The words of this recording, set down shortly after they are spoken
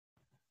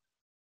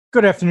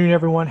Good afternoon,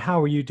 everyone.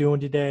 How are you doing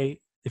today?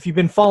 If you've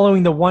been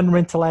following the One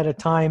Rental at a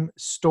Time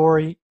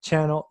story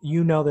channel,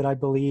 you know that I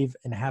believe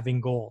in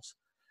having goals.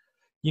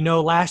 You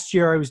know, last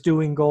year I was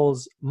doing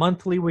goals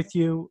monthly with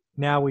you.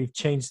 Now we've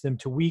changed them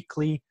to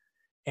weekly,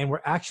 and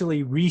we're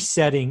actually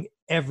resetting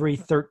every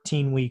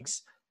 13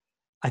 weeks.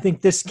 I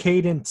think this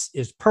cadence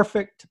is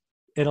perfect.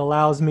 It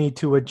allows me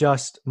to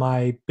adjust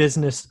my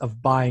business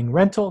of buying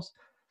rentals,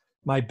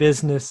 my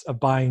business of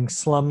buying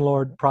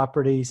slumlord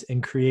properties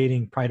and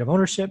creating pride of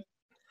ownership.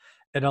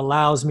 It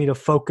allows me to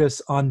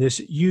focus on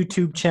this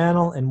YouTube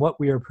channel and what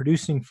we are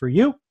producing for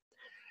you.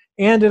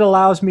 And it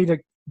allows me to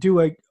do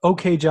an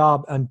okay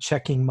job on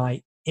checking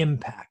my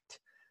impact.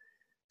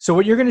 So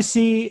what you're going to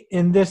see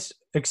in this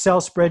Excel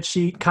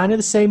spreadsheet, kind of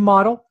the same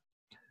model,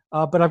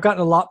 but I've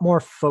gotten a lot more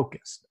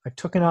focused. I've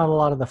taken out a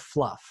lot of the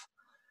fluff.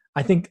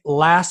 I think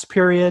last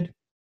period,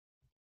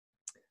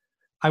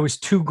 I was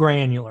too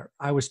granular.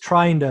 I was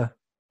trying to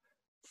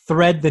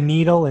thread the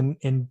needle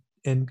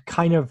and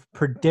kind of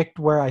predict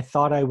where I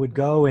thought I would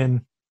go,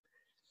 and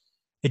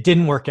it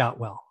didn't work out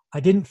well.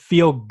 I didn't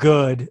feel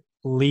good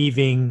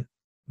leaving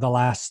the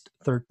last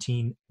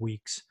 13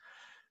 weeks.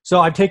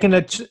 So I've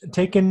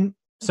taken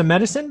some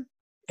medicine,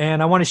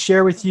 and I want to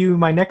share with you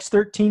my next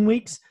 13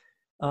 weeks.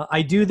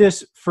 I do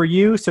this for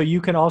you so you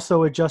can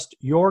also adjust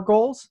your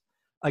goals.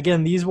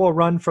 Again, these will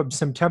run from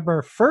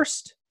September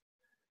 1st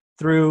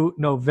through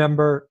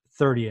November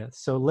 30th.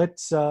 So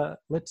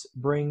let's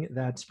bring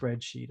that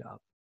spreadsheet up.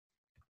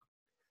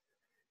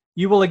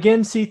 You will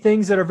again see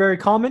things that are very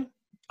common.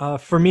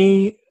 For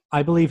me,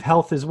 I believe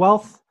health is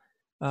wealth.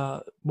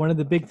 One of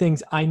the big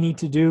things I need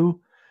to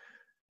do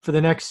for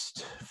the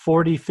next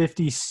 40,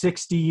 50,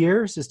 60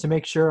 years is to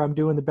make sure I'm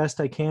doing the best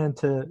I can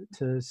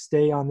to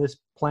stay on this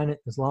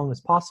planet as long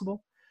as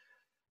possible.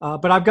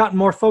 But I've gotten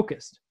more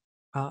focused.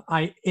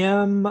 I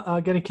am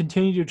going to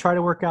continue to try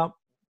to work out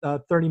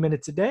 30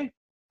 minutes a day.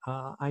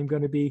 I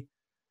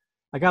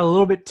got a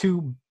little bit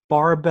too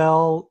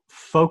barbell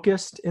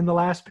focused in the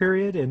last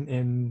period.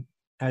 And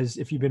as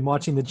if you've been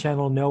watching the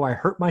channel know, I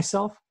hurt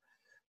myself.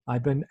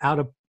 I've been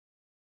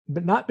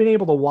not been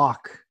able to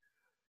walk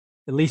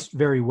at least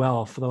very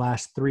well for the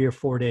last 3 or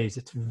 4 days.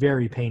 It's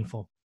very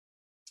painful,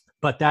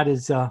 but that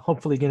is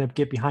hopefully going to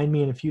get behind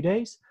me in a few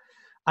days.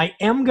 I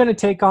am going to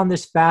take on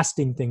this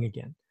fasting thing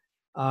again.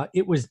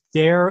 It was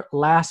there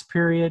last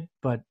period,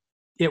 but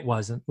it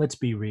wasn't. Let's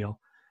be real.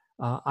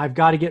 I've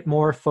got to get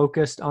more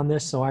focused on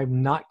this, so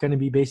I'm not going to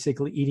be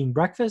basically eating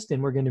breakfast,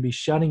 and we're going to be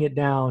shutting it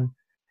down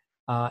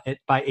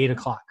by 8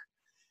 o'clock.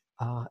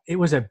 It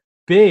was a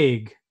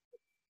big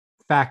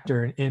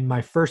factor in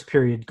my first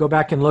period. Go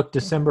back and look.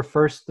 December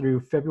 1st through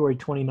February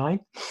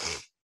 29th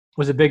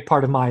was a big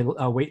part of my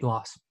weight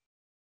loss.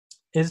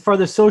 As for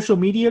the social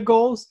media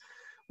goals,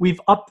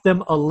 we've upped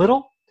them a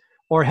little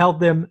or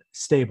held them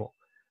stable.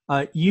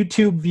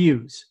 YouTube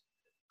views,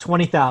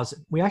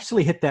 20,000. We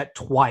actually hit that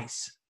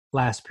twice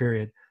last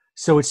period.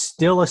 So it's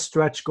still a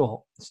stretch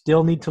goal.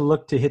 Still need to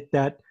look to hit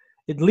that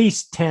at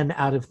least 10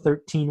 out of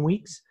 13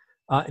 weeks.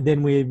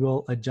 Then we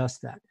will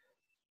adjust that.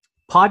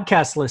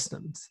 Podcast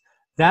listens.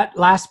 That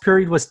last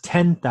period was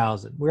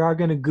 10,000. We are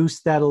going to goose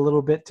that a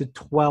little bit to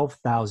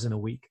 12,000 a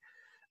week.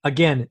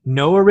 Again,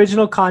 no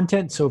original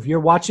content. So if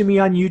you're watching me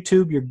on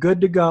YouTube, you're good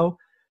to go.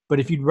 But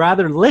if you'd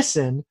rather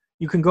listen,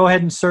 you can go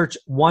ahead and search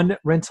One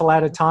Rental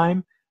at a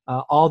Time.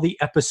 All the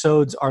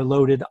episodes are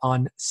loaded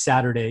on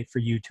Saturday for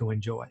you to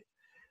enjoy.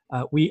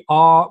 We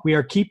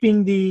are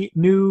keeping the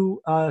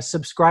new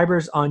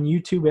subscribers on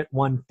YouTube at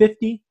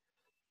 150.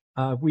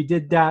 If we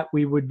did that,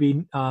 we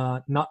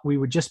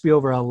would just be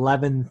over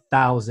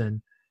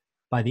 11,000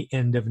 by the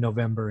end of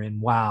November.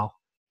 And wow,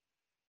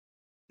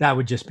 that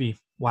would just be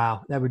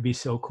wow. That would be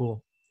so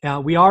cool.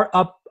 We are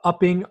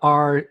upping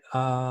our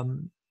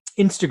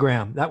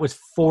Instagram. That was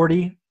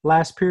 40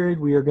 last period.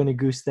 We are going to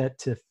goose that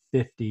to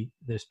 50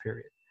 this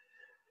period.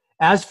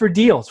 As for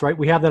deals, right,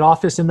 we have that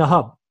office in the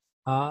hub.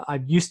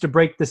 I used to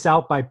break this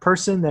out by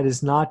person. That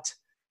is not,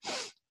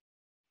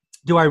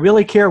 do I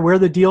really care where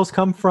the deals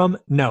come from?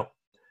 No.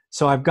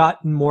 So I've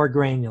gotten more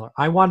granular.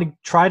 I want to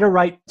try to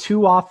write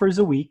 2 offers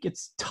a week.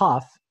 It's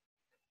tough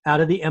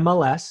out of the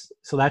MLS.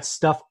 So that's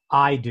stuff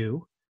I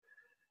do.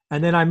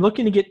 And then I'm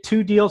looking to get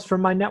 2 deals from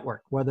my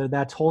network, whether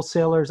that's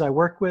wholesalers I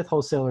work with,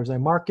 wholesalers I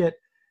market,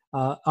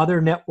 other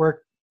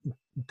network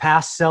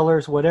past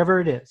sellers,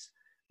 whatever it is.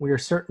 We are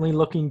certainly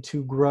looking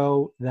to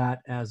grow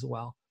that as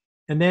well.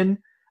 And then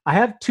I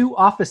have 2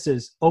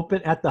 offices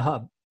open at the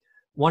hub.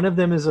 One of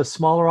them is a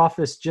smaller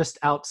office just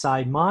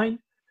outside mine.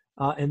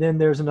 And then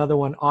there's another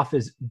one,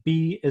 office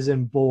B as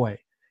in boy.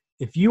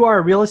 If you are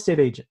a real estate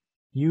agent,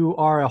 you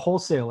are a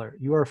wholesaler,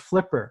 you are a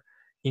flipper,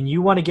 and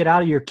you want to get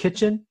out of your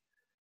kitchen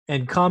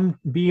and come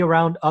be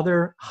around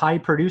other high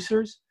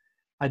producers,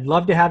 I'd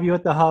love to have you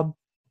at the hub.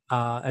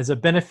 As a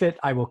benefit,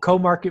 I will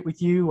co-market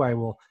with you. I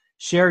will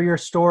share your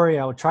story.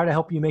 I will try to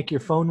help you make your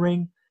phone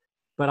ring.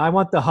 But I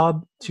want the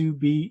hub to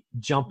be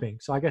jumping.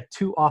 So I got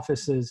 2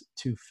 offices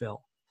to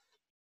fill.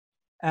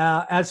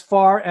 As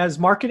far as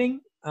marketing,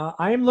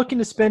 I am looking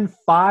to spend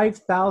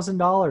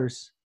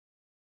 $5,000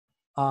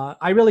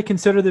 I really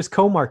consider this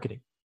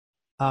co-marketing.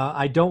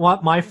 I don't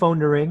want my phone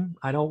to ring.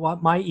 I don't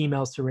want my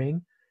emails to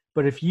ring.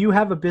 But if you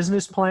have a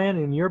business plan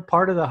and you're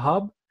part of the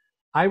hub,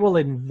 I will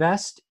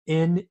invest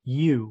in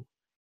you.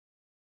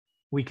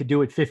 We could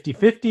do it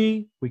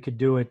 50-50. We could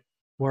do it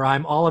where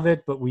I'm all of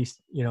it, but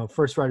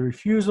first right of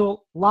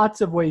refusal,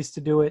 lots of ways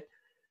to do it.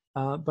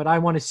 But I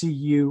want to see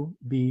you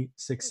be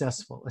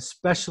successful,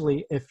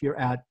 especially if you're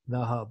at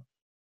the hub.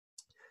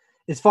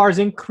 As far as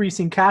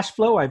increasing cash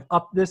flow, I've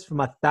upped this from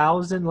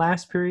 1,000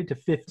 last period to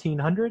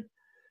 1,500.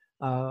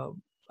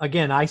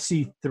 Again, I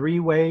see 3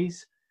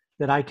 ways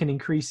that I can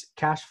increase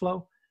cash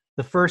flow.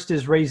 The first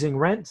is raising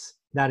rents.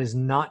 That is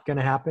not going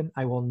to happen.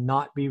 I will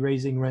not be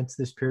raising rents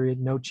this period.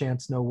 No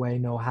chance, no way,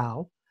 no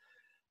how.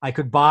 I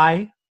could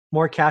buy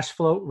more cash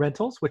flow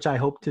rentals, which I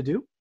hope to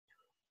do,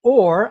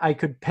 or I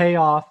could pay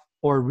off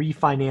or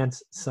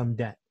refinance some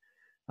debt.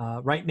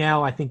 Right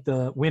now, I think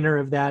the winner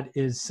of that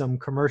is some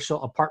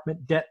commercial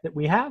apartment debt that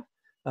we have.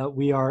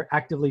 We are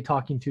actively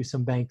talking to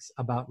some banks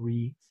about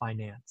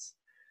refinance.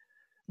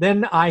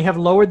 Then I have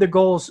lowered the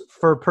goals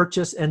for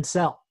purchase and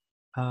sell.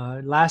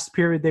 Last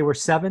period, they were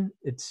 7.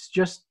 It's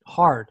just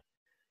hard.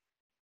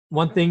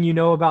 One thing you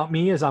know about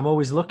me is I'm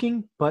always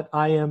looking, but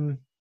I am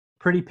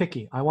pretty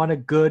picky. I want a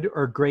good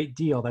or great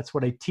deal. That's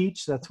what I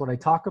teach. That's what I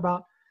talk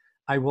about.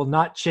 I will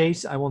not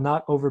chase. I will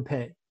not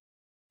overpay.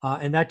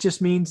 And that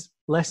just means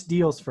less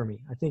deals for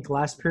me. I think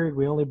last period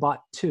we only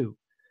bought 2.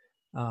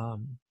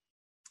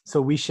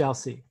 So we shall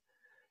see.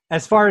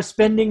 As far as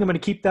spending, I'm going to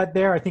keep that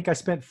there. I think I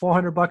spent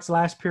 $400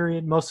 last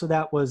period. Most of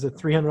that was a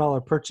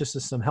 $300 purchase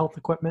of some health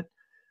equipment.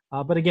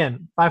 But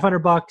again,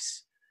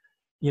 $500,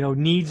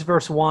 needs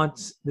versus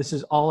wants. This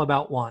is all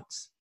about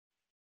wants.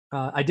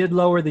 I did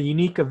lower the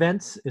unique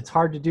events. It's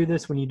hard to do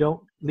this when you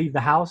don't leave the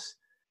house.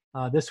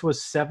 This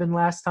was 7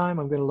 last time.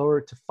 I'm going to lower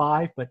it to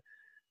 5, but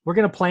we're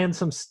going to plan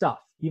some stuff.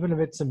 Even if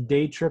it's some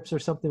day trips or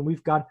something,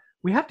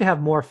 we have to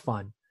have more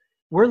fun.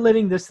 We're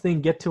letting this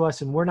thing get to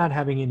us and we're not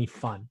having any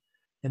fun.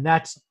 And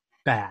that's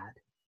bad.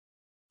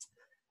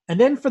 And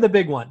then for the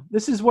big one,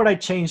 this is what I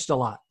changed a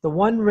lot. The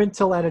one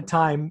rental at a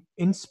time,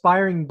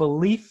 inspiring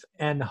belief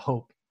and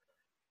hope.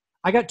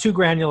 I got too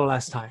granular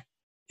last time.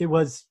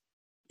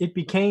 It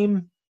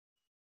became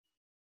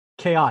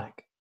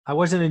chaotic. I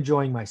wasn't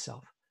enjoying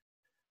myself.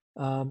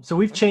 So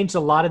we've changed a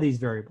lot of these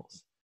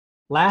variables.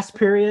 Last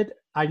period,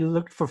 I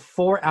looked for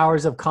 4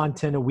 hours of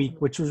content a week,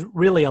 which was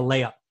really a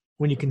layup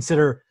when you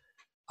consider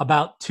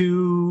about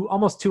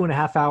almost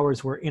 2.5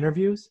 hours were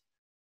interviews.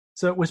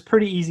 So it was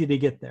pretty easy to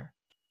get there.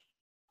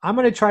 I'm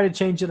going to try to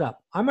change it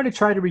up. I'm going to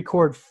try to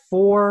record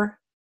 4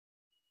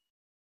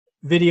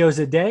 videos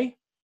a day,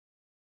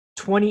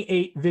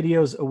 28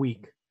 videos a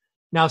week.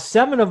 Now,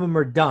 7 of them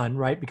are done,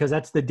 right? Because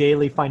that's the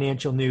daily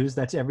financial news.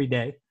 That's every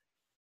day.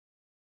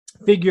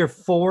 Figure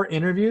 4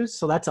 interviews.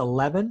 So that's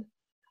 11.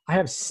 I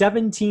have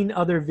 17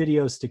 other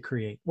videos to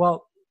create.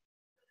 Well,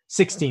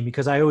 16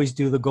 because I always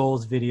do the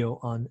goals video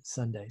on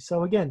Sunday.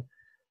 So again,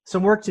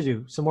 some work to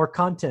do, some more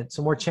content,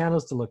 some more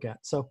channels to look at.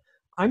 So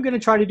I'm going to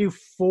try to do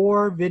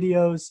 4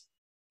 videos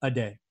a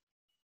day.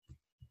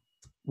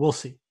 We'll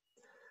see.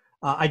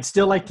 I'd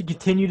still like to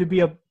continue to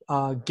be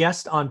a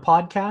guest on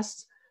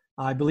podcasts.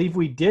 I believe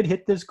we did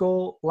hit this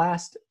goal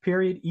last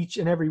period each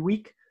and every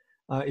week.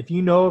 If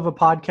you know of a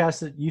podcast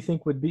that you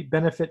think would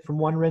benefit from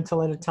one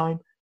rental at a time,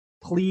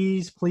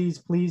 please, please,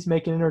 please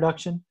make an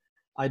introduction.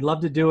 I'd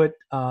love to do it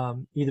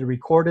either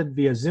recorded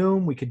via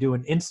Zoom. We could do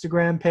an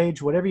Instagram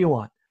page, whatever you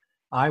want.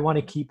 I want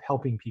to keep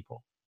helping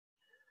people.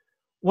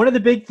 One of the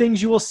big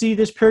things you will see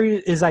this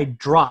period is I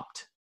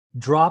dropped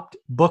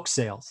book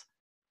sales.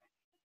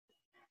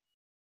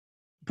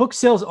 Book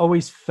sales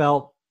always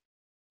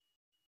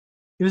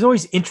it was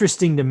always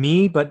interesting to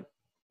me, but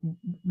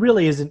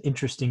really isn't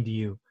interesting to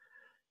you.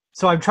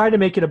 So I've tried to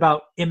make it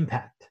about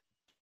impact.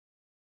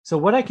 So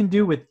what I can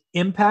do with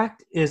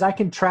impact is I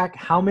can track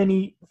how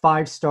many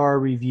 5-star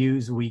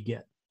reviews we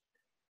get.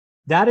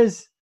 That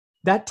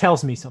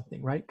tells me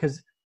something, right?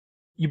 Because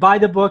you buy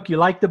the book, you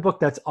like the book,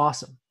 that's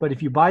awesome. But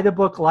if you buy the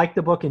book, like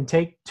the book, and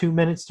take 2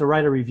 minutes to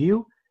write a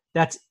review,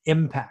 that's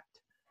impact.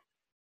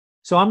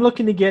 So I'm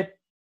looking to get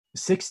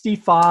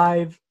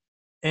 65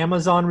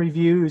 Amazon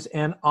reviews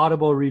and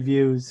Audible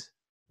reviews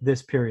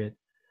this period.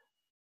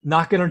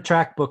 Not going to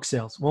track book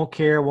sales. Won't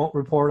care, won't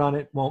report on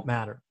it, won't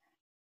matter.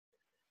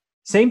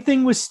 Same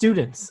thing with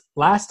students.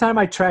 Last time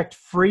I tracked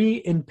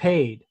free and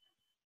paid.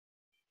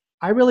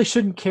 I really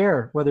shouldn't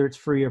care whether it's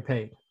free or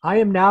paid. I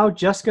am now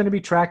just going to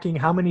be tracking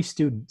how many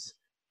students.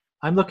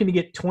 I'm looking to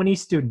get 20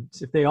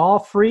 students. If they all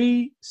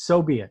free,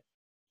 so be it.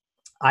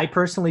 I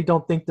personally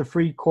don't think the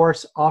free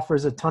course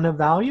offers a ton of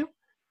value.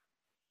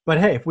 But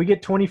hey, if we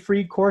get 20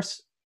 free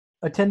course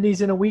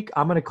attendees in a week,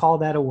 I'm going to call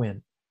that a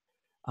win.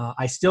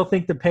 I still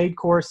think the paid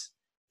course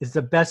is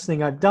the best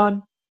thing I've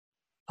done.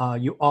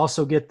 You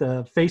also get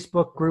the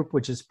Facebook group,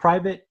 which is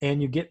private,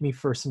 and you get me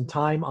for some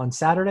time on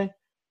Saturday.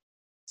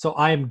 So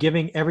I am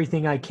giving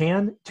everything I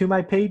can to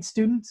my paid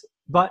students.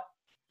 But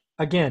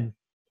again,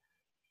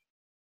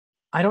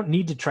 I don't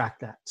need to track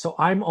that. So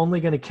I'm only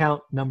going to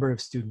count number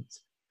of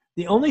students.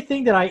 The only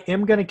thing that I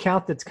am going to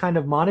count that's kind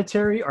of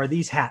monetary are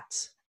these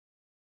hats.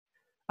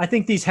 I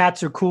think these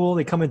hats are cool.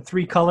 They come in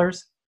 3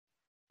 colors.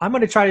 I'm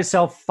going to try to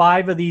sell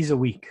 5 of these a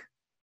week.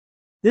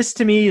 This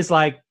to me is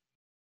like,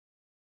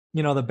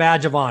 you know, the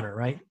badge of honor,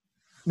 right?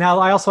 Now,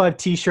 I also have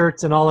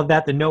t-shirts and all of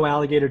that. The No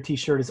Alligator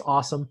t-shirt is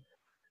awesome.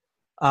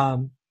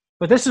 But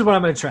this is what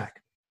I'm going to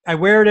track. I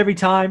wear it every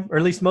time, or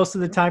at least most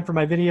of the time for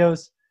my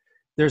videos.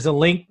 There's a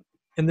link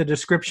in the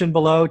description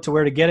below to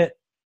where to get it.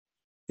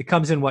 It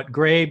comes in what?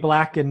 Gray,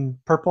 black, and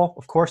purple.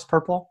 Of course,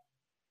 purple.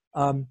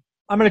 I'm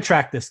going to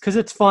track this because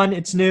it's fun.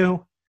 It's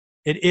new.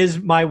 It is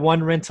my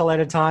one rental at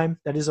a time.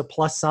 That is a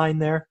plus sign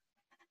there.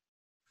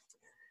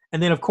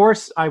 And then, of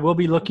course, I will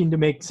be looking to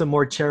make some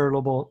more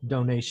charitable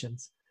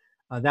donations.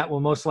 That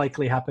will most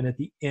likely happen at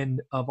the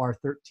end of our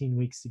 13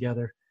 weeks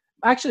together.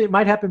 Actually, it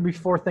might happen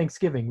before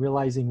Thanksgiving,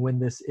 realizing when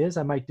this is.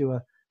 I might do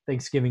a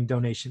Thanksgiving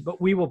donation,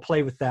 but we will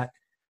play with that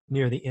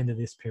near the end of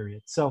this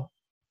period. So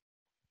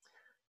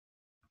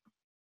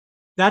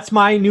that's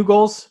my new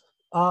goals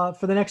for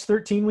the next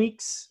 13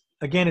 weeks.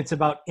 Again, it's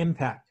about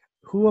impact.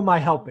 Who am I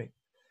helping?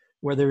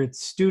 Whether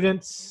it's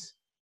students,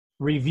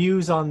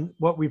 reviews on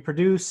what we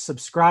produce,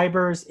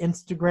 subscribers,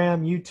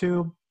 Instagram,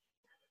 YouTube.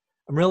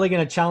 I'm really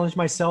going to challenge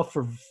myself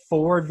for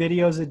 4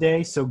 videos a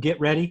day, so get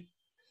ready.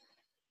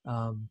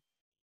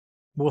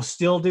 We'll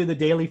still do the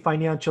daily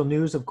financial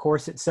news, of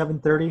course, at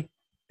 7:30,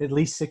 at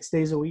least 6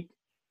 days a week.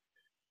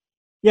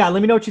 Yeah,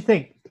 let me know what you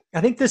think. I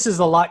think this is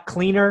a lot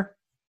cleaner.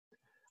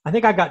 I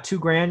think I got too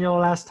granular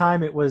last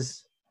time. It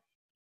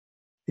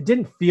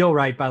didn't feel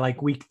right by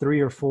like week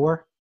 3 or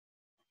 4.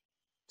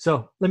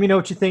 So let me know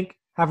what you think.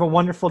 Have a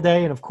wonderful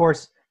day, and of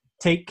course,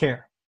 take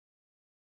care.